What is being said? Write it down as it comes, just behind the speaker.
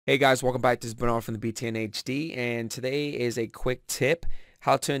Hey guys, welcome back. This is Bernard from the BTNHD, and today is a quick tip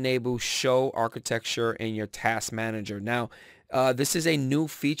how to enable show architecture in your task manager. Now, this is a new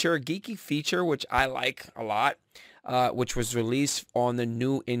feature, a geeky feature, which I like a lot, which was released on the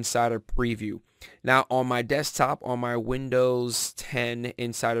new Insider Preview. Now, on my desktop, on my Windows 10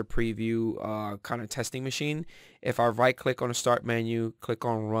 Insider Preview kind of testing machine, if I right-click on the Start menu, click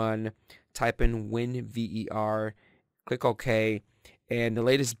on Run, type in WinVER, click OK, and the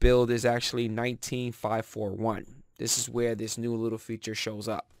latest build is actually 19541. This is where this new little feature shows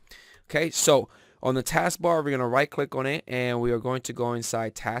up. Okay, so on the taskbar, we're going to right click on it and we are going to go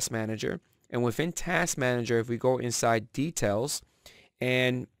inside Task Manager. And within Task Manager, if we go inside Details,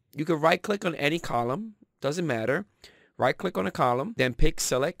 and you can right click on any column, doesn't matter. Right click on a column, then pick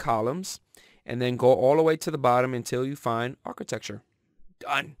Select Columns, and then go all the way to the bottom until you find Architecture.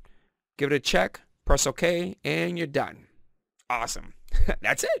 Done. Give it a check, press OK, and you're done. Awesome.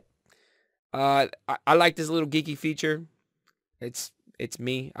 That's it. I like this little geeky feature. It's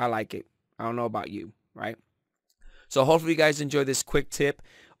me. I like it. I don't know about you, right? So hopefully you guys enjoy this quick tip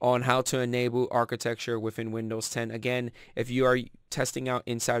on how to enable architecture within Windows 10. Again, if you are testing out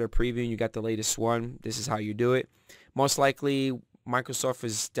Insider Preview and you got the latest one, this is how you do it. Most likely Microsoft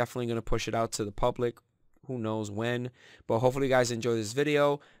is definitely going to push it out to the public. Who knows when, but hopefully you guys enjoy this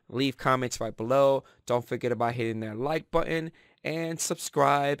video. Leave comments right below. Don't forget about hitting that like button and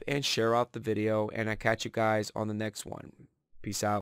subscribe and share out the video, and I catch you guys on the next one. Peace out.